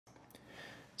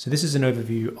So this is an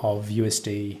overview of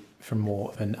USD from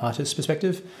more of an artist's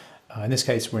perspective. In this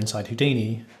case, we're inside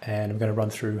Houdini, and I'm going to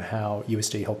run through how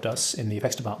USD helped us in the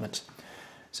effects department.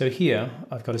 So here,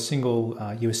 I've got a single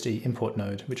USD import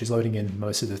node, which is loading in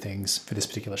most of the things for this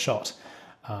particular shot.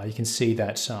 You can see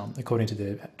that according to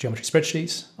the geometry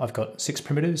spreadsheets, I've got 6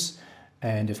 primitives,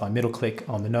 and if I middle click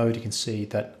on the node, you can see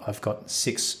that I've got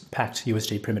 6 packed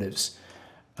USD primitives.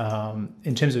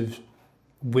 In terms of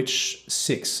which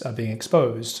 6 are being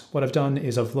exposed, what I've done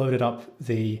is I've loaded up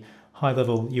the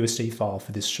high-level USD file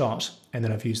for this shot, and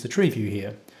then I've used the tree view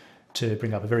here to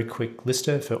bring up a very quick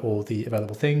lister for all the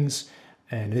available things.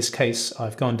 And in this case,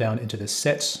 I've gone down into the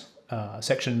set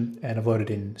section and I've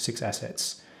loaded in 6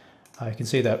 assets. You can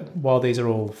see that while these are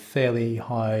all fairly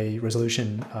high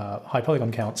resolution, high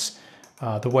polygon counts,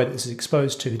 the way that this is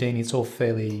exposed to Houdini, it's all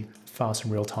fairly fast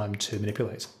and real time to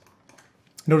manipulate.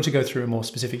 In order to go through a more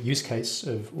specific use case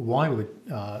of why we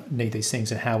would need these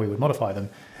things and how we would modify them,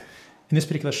 in this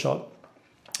particular shot,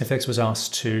 FX was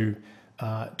asked to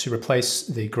replace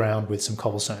the ground with some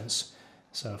cobblestones.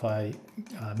 So if I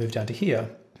move down to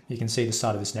here, you can see the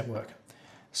start of this network.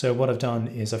 So what I've done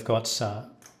is I've got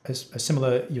a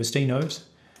similar USD node.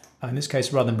 In this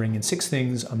case, rather than bringing in 6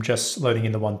 things, I'm just loading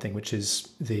in the one thing, which is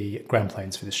the ground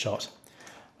planes for this shot.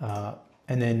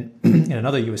 And then in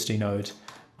another USD node,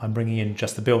 I'm bringing in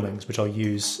just the buildings, which I'll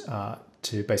use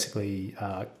to basically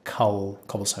cull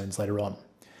cobblestones later on.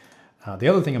 The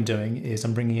other thing I'm doing is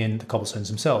I'm bringing in the cobblestones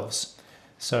themselves.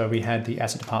 So we had the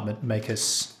asset department make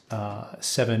us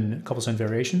 7 cobblestone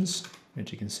variations,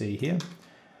 which you can see here.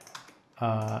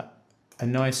 A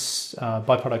nice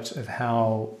byproduct of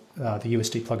how the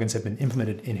USD plugins have been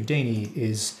implemented in Houdini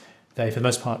is they, for the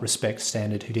most part, respect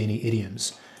standard Houdini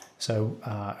idioms. So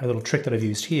a little trick that I've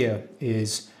used here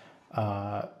is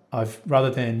rather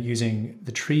than using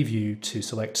the tree view to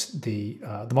select the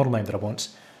model name that I want,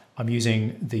 I'm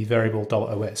using the variable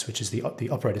 $OS, which is the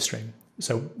operator string.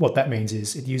 So what that means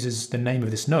is it uses the name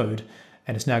of this node,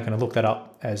 and it's now going to look that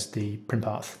up as the prim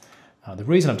path. The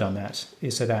reason I've done that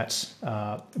is so that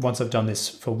once I've done this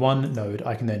for one node,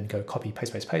 I can then go copy,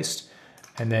 paste, paste, paste,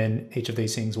 and then each of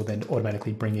these things will then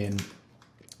automatically bring in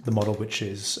the model which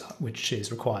is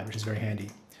required, which is very handy.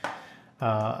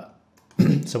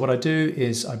 So what I do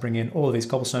is I bring in all of these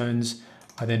cobblestones,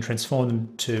 I then transform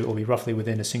them to all be roughly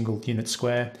within a single unit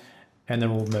square, and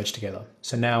then we'll merge together.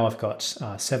 So now I've got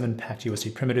 7 packed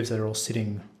USD primitives that are all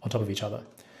sitting on top of each other.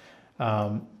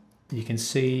 You can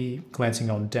see,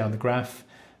 glancing on down the graph,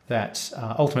 that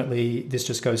ultimately this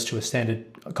just goes to a standard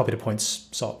copy to points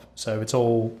SOP. So it's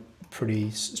all pretty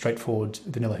straightforward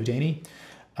vanilla Houdini.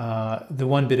 The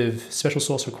one bit of special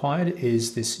sauce required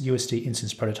is this USD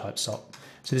instance prototype SOP.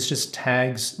 So this just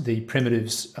tags the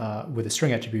primitives with a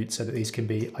string attribute so that these can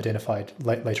be identified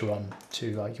later on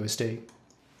to USD.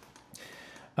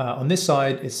 On this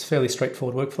side, it's fairly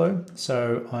straightforward workflow.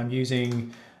 So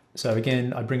so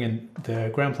again, I bring in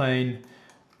the ground plane,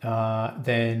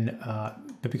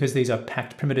 but because these are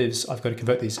packed primitives, I've got to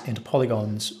convert these into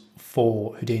polygons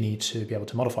for Houdini to be able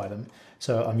to modify them.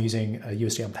 So I'm using a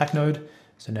USD unpack node.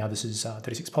 So now this is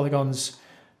 36 polygons.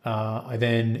 I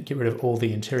then get rid of all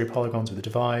the interior polygons with a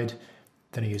divide.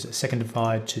 Then I use a second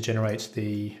divide to generate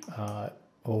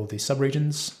all the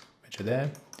subregions, which are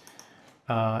there.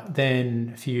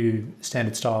 Then a few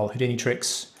standard style Houdini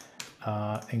tricks,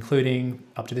 including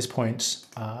up to this point,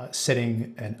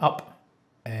 setting an up,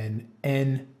 an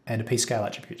N, and a P scale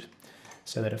attribute.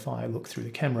 So that if I look through the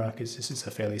camera, because this is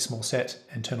a fairly small set,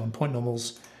 and turn on point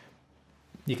normals,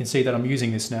 you can see that I'm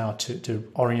using this now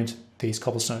to orient these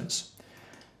cobblestones.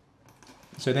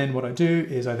 So then what I do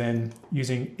is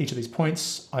using each of these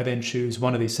points, I then choose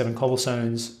one of these 7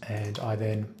 cobblestones and I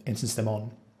then instance them on.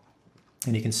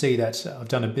 And you can see that I've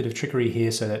done a bit of trickery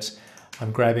here so that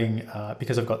I'm grabbing,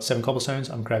 because I've got 7 cobblestones,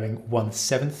 I'm grabbing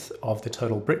 1/7 of the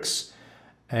total bricks,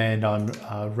 and I'm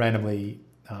randomly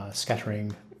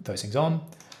scattering those things on.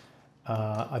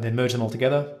 I then merge them all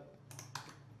together.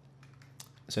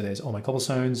 So there's all my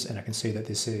cobblestones, and I can see that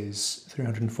this is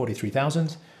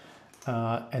 343,000.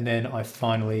 And then I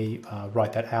finally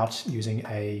write that out using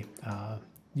a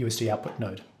USD output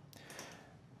node.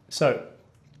 So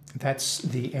that's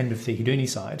the end of the Houdini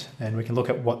side, and we can look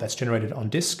at what that's generated on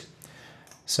disk.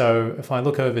 So if I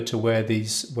look over to where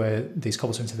these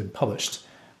cobblestones have been published,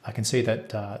 I can see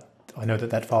that I know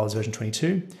that file is version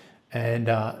 22, and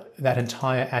that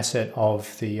entire asset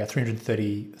of the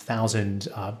 330,000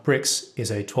 bricks is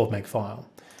a 12 meg file.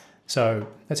 So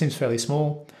that seems fairly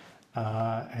small.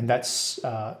 And that's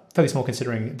fairly small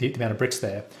considering the amount of bricks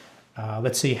there.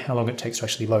 Let's see how long it takes to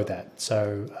actually load that.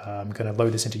 So I'm going to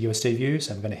load this into USD view.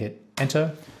 So I'm going to hit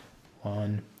enter.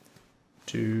 1,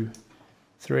 2,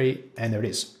 3, and there it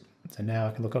is. So now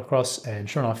I can look across, and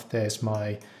sure enough, there's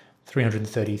my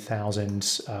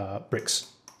 330,000 bricks.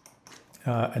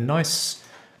 A nice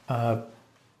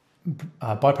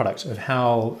byproduct of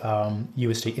how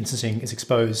USD instancing is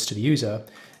exposed to the user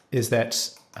is that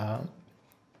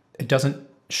it doesn't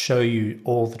show you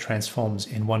all the transforms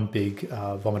in one big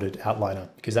vomited outliner,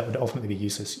 because that would ultimately be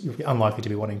useless. You're unlikely to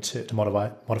be wanting to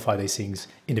modify these things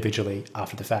individually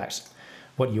after the fact.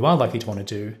 What you are likely to want to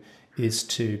do is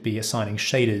to be assigning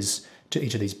shaders to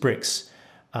each of these bricks,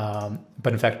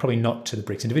 but in fact probably not to the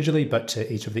bricks individually, but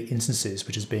to each of the instances,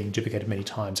 which is being duplicated many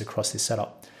times across this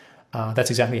setup. That's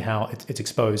exactly how it's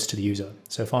exposed to the user.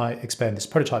 So if I expand this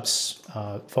prototypes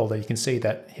folder, you can see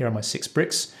that here are my 6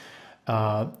 bricks.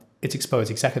 It's exposed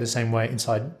exactly the same way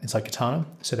inside Katana,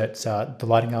 so that the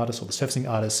lighting artist or the surfacing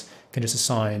artist can just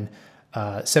assign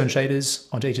 7 shaders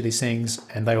onto each of these things,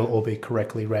 and they will all be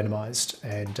correctly randomized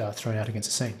and thrown out against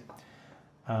the scene.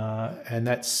 And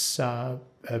that's a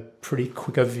pretty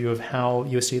quick overview of how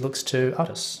USD looks to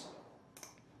artists.